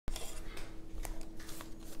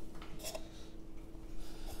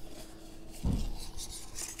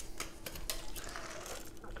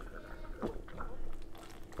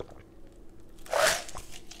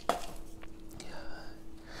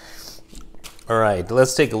All right,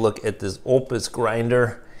 let's take a look at this Opus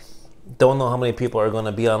grinder. Don't know how many people are going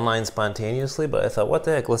to be online spontaneously, but I thought, what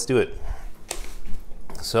the heck, let's do it.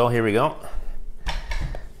 So here we go.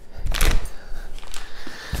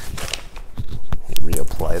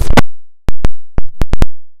 Reapply this.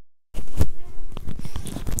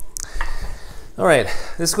 All right,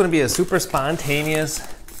 this is going to be a super spontaneous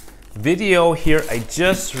video here. I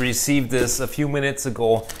just received this a few minutes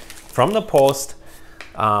ago from the post.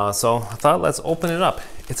 So I thought, let's open it up.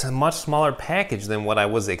 It's a much smaller package than what I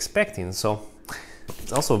was expecting. So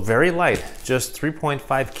it's also very light, just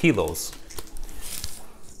 3.5 kilos.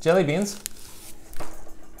 Jelly beans,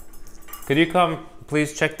 could you come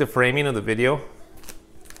please check the framing of the video?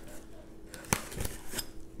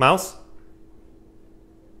 Mouse?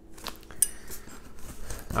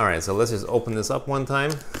 All right, so let's just open this up one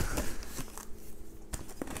time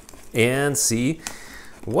and see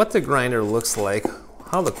what the grinder looks like,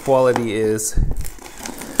 how the quality is,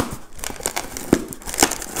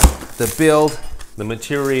 the build, the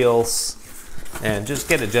materials, and just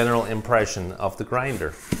get a general impression of the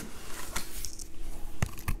grinder.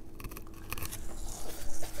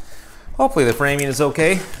 Hopefully the framing is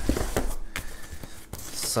okay.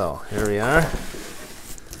 So here we are.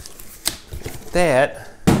 That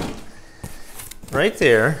right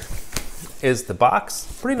there is the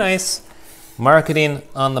box. Pretty nice marketing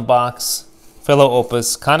on the box. Fellow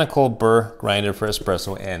Opus conical burr grinder for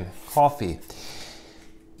espresso and coffee.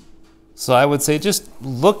 So I would say, just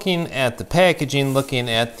looking at the packaging, looking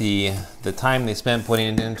at the time they spent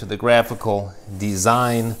putting it into the graphical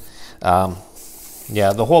design,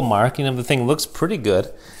 yeah, the whole marking of the thing looks pretty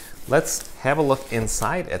good. Let's have a look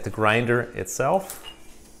inside at the grinder itself.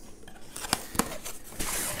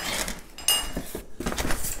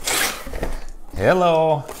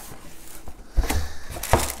 Hello.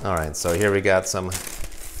 All right, so here we got some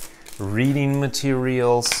reading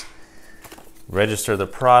materials. Register the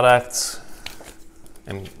product.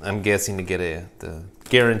 I'm guessing to get the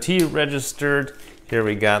guarantee registered. Here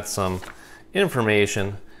we got some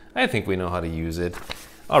information. I think we know how to use it.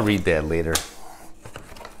 I'll read that later.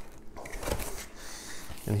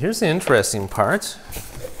 And here's the interesting part,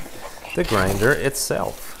 the grinder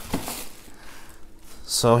itself.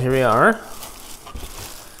 So here we are.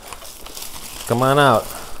 Come on out.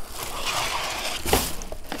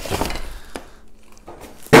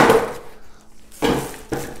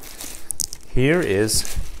 Here is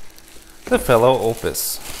the fellow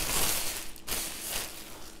Opus.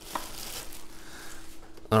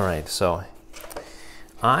 All right, so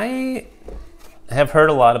I have heard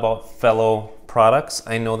a lot about fellow products.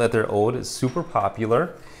 I know that their Ode is super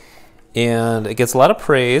popular and it gets a lot of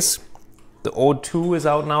praise. The Ode 2 is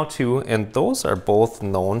out now too, and those are both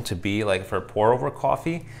known to be like for pour over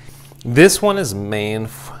coffee. This one is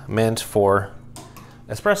meant for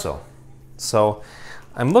espresso. So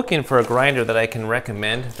I'm looking for a grinder that I can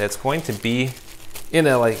recommend that's going to be in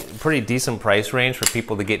a like pretty decent price range for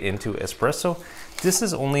people to get into espresso. This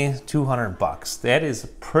is only 200 bucks. That is a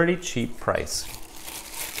pretty cheap price.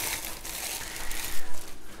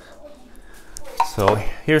 So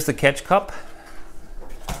here's the catch cup.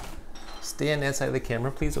 Stay on that side of the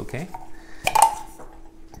camera, please, okay?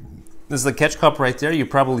 This is the catch cup right there. You've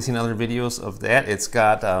probably seen other videos of that. It's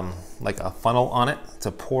got like a funnel on it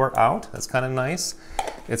to pour out. That's kind of nice.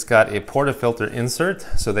 It's got a portafilter insert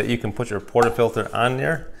so that you can put your portafilter on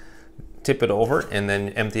there, tip it over, and then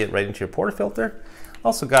empty it right into your portafilter.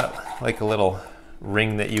 Also got like a little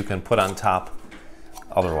ring that you can put on top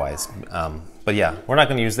otherwise. But yeah, we're not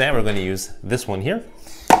going to use that. We're going to use this one here.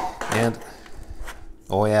 And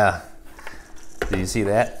oh yeah, did you see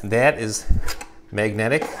that? That is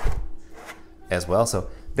magnetic as well. So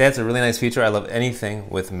that's a really nice feature. I love anything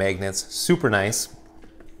with magnets. Super nice.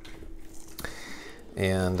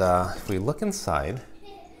 And if we look inside,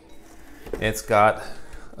 it's got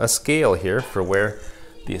a scale here for where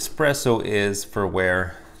the espresso is, for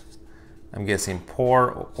where I'm guessing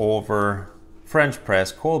pour over, French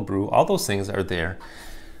press, cold brew, all those things are there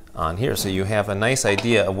on here. So you have a nice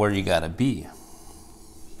idea of where you gotta be.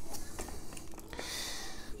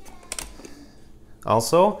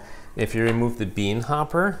 Also, if you remove the bean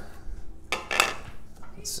hopper,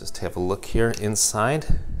 let's just have a look here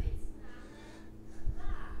inside.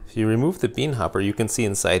 If you remove the bean hopper, you can see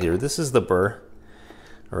inside here, this is the burr,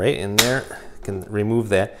 right in there. You can remove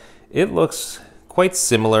that. It looks quite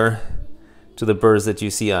similar to the burrs that you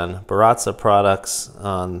see on Baratza products,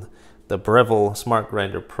 on the Breville Smart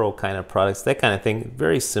Grinder Pro kind of products, that kind of thing.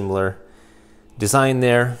 Very similar design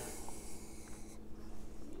there.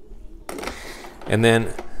 And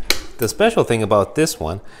then the special thing about this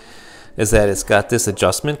one, is that it's got this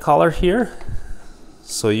adjustment collar here,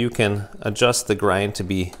 so you can adjust the grind to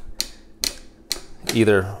be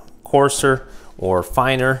either coarser or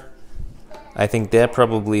finer. I think that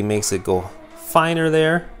probably makes it go finer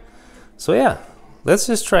there. So yeah, let's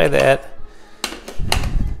just try that.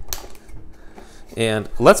 And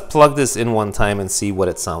let's plug this in one time and see what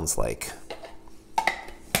it sounds like.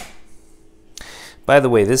 By the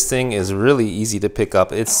way, this thing is really easy to pick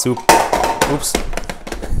up. It's super, oops.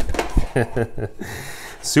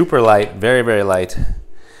 Super light, very, very light.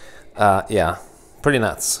 Yeah, pretty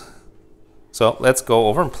nuts. So let's go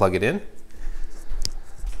over and plug it in.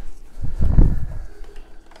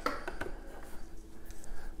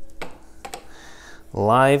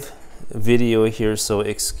 Live video here, so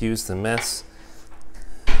excuse the mess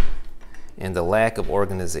and the lack of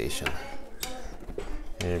organization.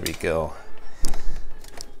 There we go.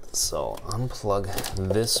 So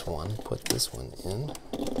unplug this one, put this one in.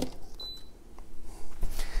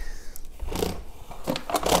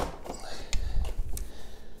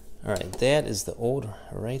 All right, that is the old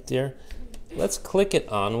right there. Let's click it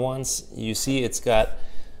on once. You see it's got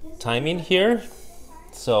timing here.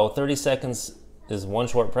 So 30 seconds is one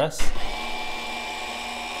short press.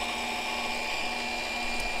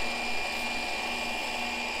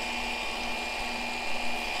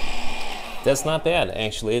 That's not bad,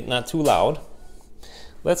 actually, not too loud.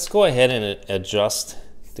 Let's go ahead and adjust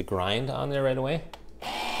the grind on there right away.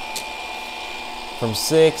 From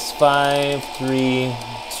 6, 5, 3,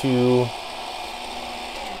 2.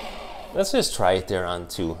 Let's just try it there on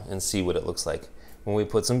 2 and see what it looks like when we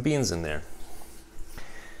put some beans in there.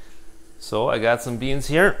 So I got some beans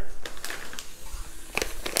here.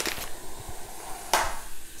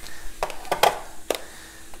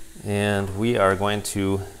 And we are going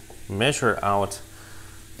to measure out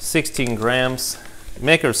 16 grams,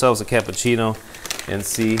 make ourselves a cappuccino, and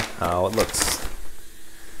see how it looks.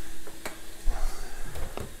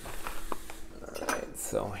 All right,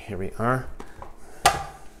 so here we are.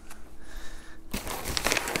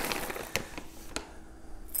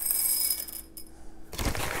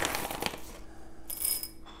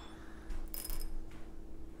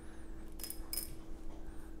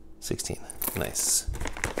 Nice.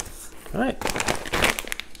 All right.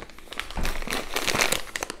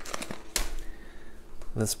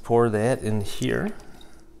 Let's pour that in here.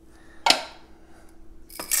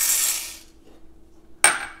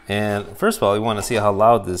 And first of all, we want to see how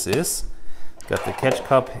loud this is. Got the catch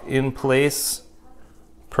cup in place.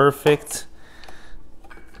 Perfect.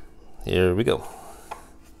 Here we go.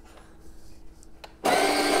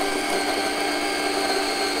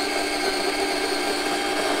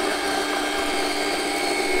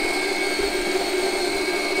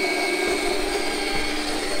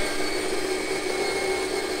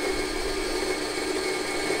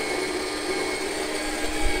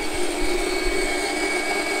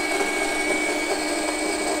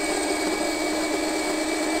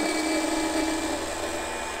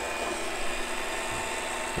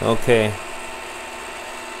 Okay,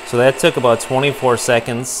 so that took about 24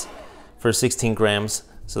 seconds for 16 grams.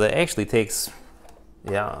 So that actually takes,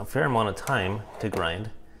 yeah, a fair amount of time to grind.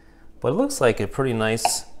 But it looks like a pretty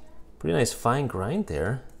nice fine grind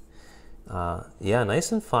there. Yeah,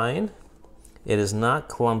 nice and fine. It is not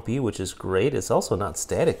clumpy, which is great. It's also not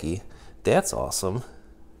staticky. That's awesome.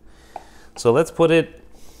 So let's put it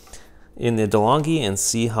in the DeLonghi and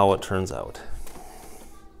see how it turns out.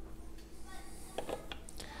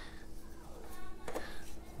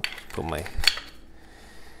 Put my,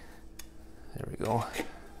 there we go.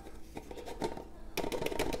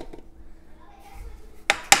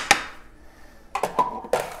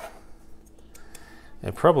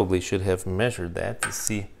 I probably should have measured that to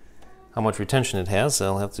see how much retention it has.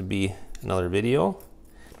 That'll have to be another video.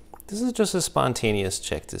 This is just a spontaneous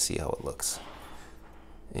check to see how it looks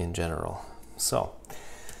in general. So,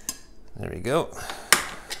 there we go.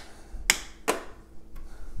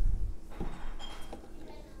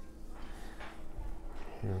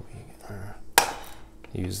 Here we are.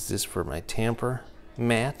 Use this for my tamper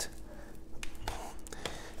mat.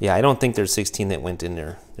 Yeah, I don't think there's 16 that went in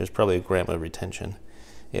there. There's probably a gram of retention,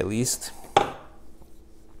 at least. But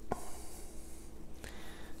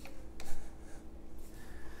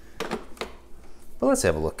let's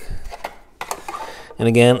have a look. And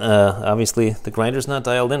again, obviously the grinder's not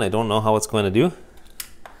dialed in. I don't know how it's going to do.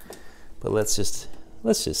 But let's just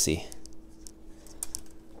see.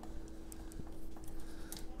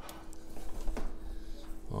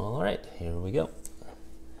 All right, here we go.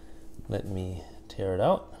 Let me tear it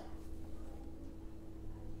out.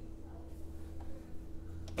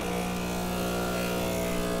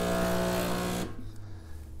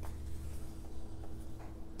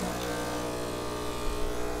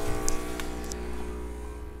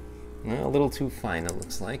 A little too fine, it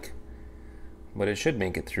looks like, but it should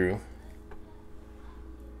make it through.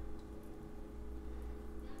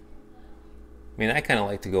 I mean, I kind of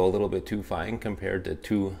like to go a little bit too fine compared to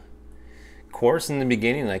too coarse in the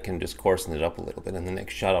beginning. I can just coarsen it up a little bit. In the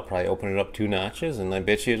next shot, I'll probably open it up 2 notches, and I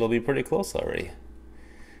bet you it'll be pretty close already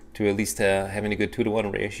to at least having a good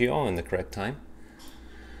 2-to-1 ratio in the correct time.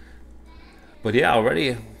 But yeah,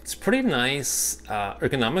 already it's pretty nice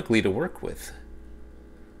ergonomically to work with,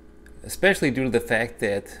 especially due to the fact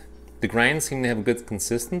that the grinds seem to have a good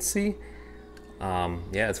consistency.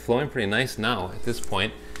 Yeah, it's flowing pretty nice now at this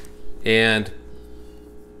point, and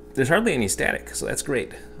there's hardly any static, so that's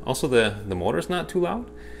great. Also, the motor's not too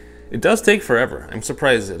loud. It does take forever. I'm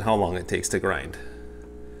surprised at how long it takes to grind,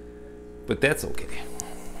 but that's okay.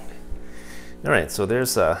 All right, so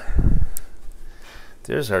there's our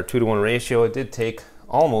 2-to-1 ratio. It did take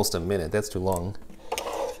almost a minute. That's too long.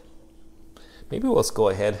 Maybe let's go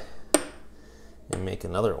ahead and make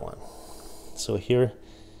another one. So here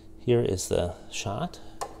is the shot.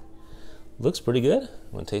 Looks pretty good.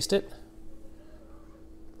 Want to taste it?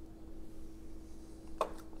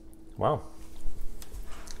 Wow.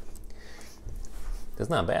 That's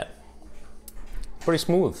not bad. Pretty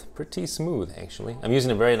smooth actually. I'm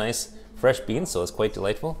using a very nice fresh bean, so it's quite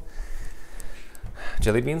delightful.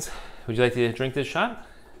 Jelly beans, would you like to drink this shot?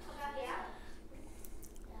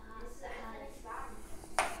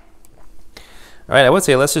 All right, I would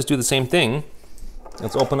say let's just do the same thing.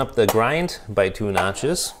 Let's open up the grind by 2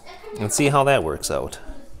 notches and see how that works out.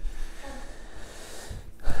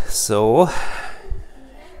 So,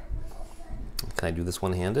 can I do this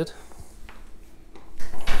one-handed?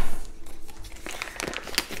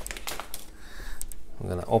 I'm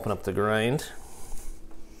gonna open up the grind.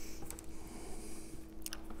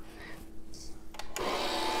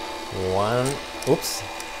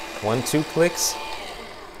 One, 2 clicks.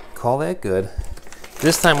 Call that good.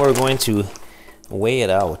 This time we're going to weigh it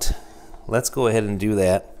out. Let's go ahead and do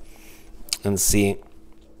that and see.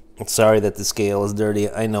 I'm sorry that the scale is dirty,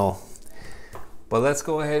 I know. But let's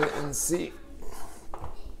go ahead and see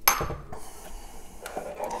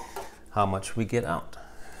how much we get out.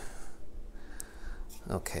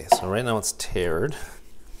 Okay, so right now it's tared.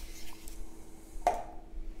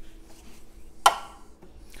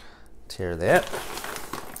 Tear that.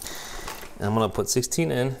 And I'm gonna put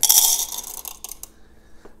 16 in.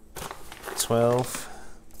 12.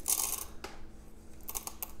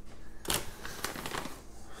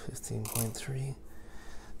 15.3.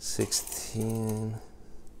 16.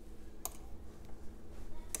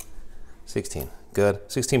 16. Good.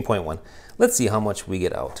 16.1. Let's see how much we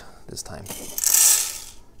get out this time.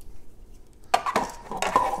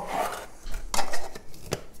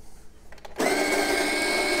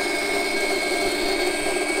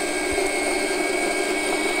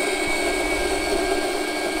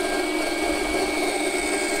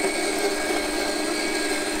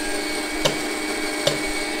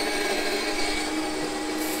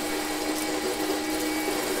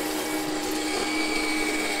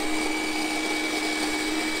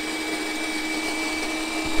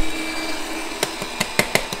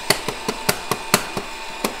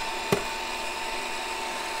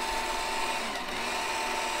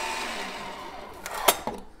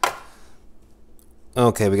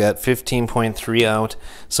 Okay, we got 15.3 out.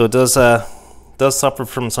 So it does suffer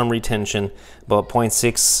from some retention, about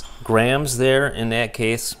 0.6 grams there in that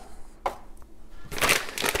case.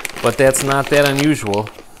 But that's not that unusual,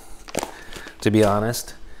 to be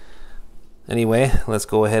honest. Anyway, let's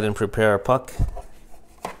go ahead and prepare our puck.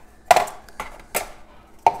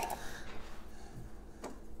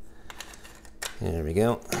 There we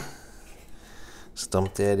go.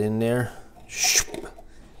 Stump that in there.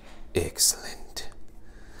 Excellent.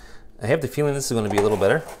 I have the feeling this is going to be a little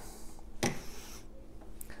better.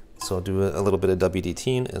 So I'll do a little bit of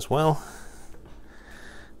WD-ing as well.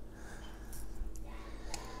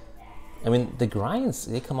 I mean, the grinds,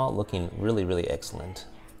 they come out looking really, really excellent.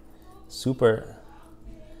 Super,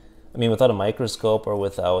 I mean, without a microscope or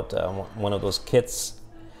without one of those kits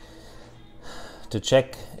to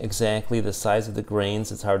check exactly the size of the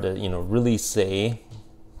grains, it's hard to, really say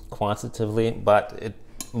quantitatively, but it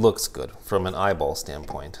looks good from an eyeball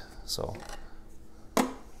standpoint. So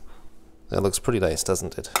that looks pretty nice,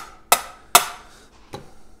 doesn't it?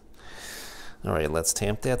 All right, let's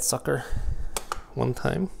tamp that sucker one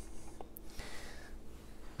time.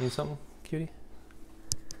 Need something, cutie?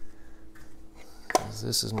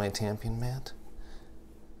 This is my tamping mat.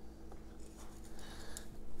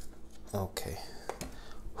 Okay.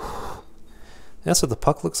 That's what the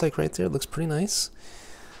puck looks like right there. It looks pretty nice.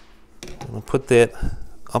 I'm gonna put that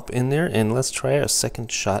up in there, and let's try our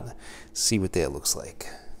second shot, see what that looks like.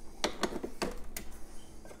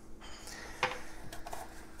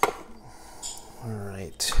 All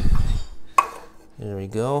right, there we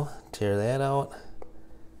go. Tear that out.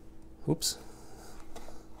 Oops.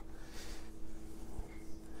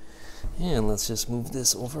 And let's just move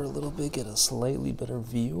this over a little bit, get a slightly better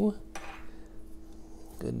view.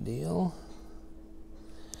 Good deal.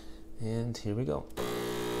 And here we go.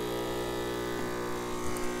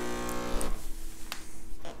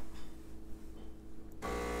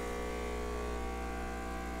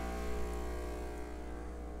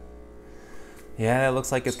 Yeah, it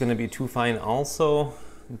looks like it's going to be too fine also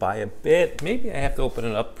by a bit. Maybe I have to open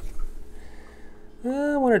it up 1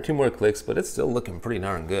 or 2 more clicks, but it's still looking pretty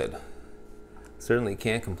darn good. Certainly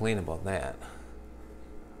can't complain about that.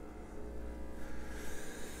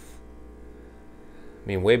 I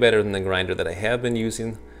mean, way better than the grinder that I have been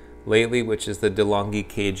using lately, which is the DeLonghi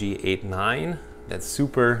KG89. That's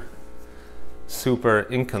super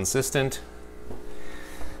inconsistent.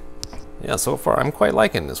 Yeah, so far I'm quite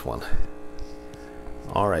liking this one.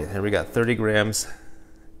 All right, here we got 30 grams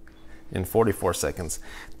in 44 seconds.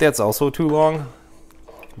 That's also too long,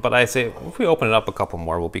 but I say if we open it up a couple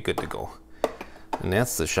more, we'll be good to go. And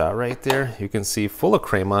that's the shot right there. You can see full of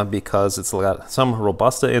crema because it's got some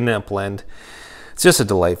Robusta in that blend. It's just a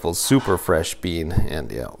delightful, super fresh bean,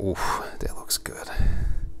 and yeah, oof, that looks good.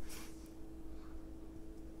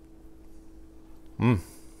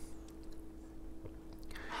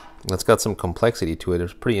 It's got some complexity to it.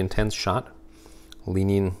 It's a pretty intense shot.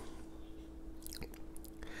 Leaning.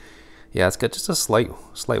 Yeah, it's got just a slight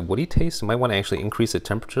woody taste. You might want to actually increase the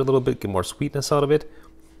temperature a little bit, get more sweetness out of it.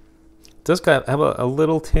 It does have a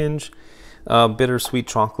little tinge, bittersweet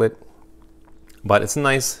chocolate, but it's a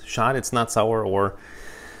nice shot. It's not sour or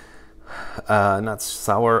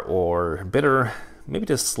bitter. Maybe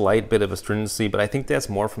just a slight bit of astringency, but I think that's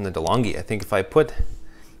more from the DeLonghi. I think if I put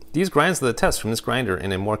these grinds to the test from this grinder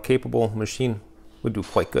in a more capable machine, would do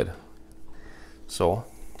quite good. So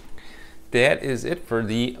that is it for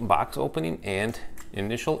the box opening and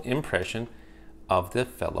initial impression of the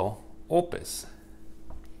fellow Opus.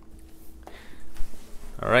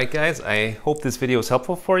 All right, guys, I hope this video was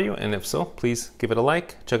helpful for you, and if so, please give it a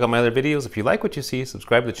like. Check out my other videos. If you like what you see,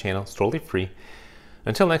 subscribe to the channel. It's totally free.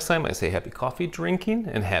 Until next time, I say happy coffee drinking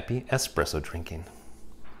and happy espresso drinking.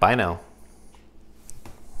 Bye now.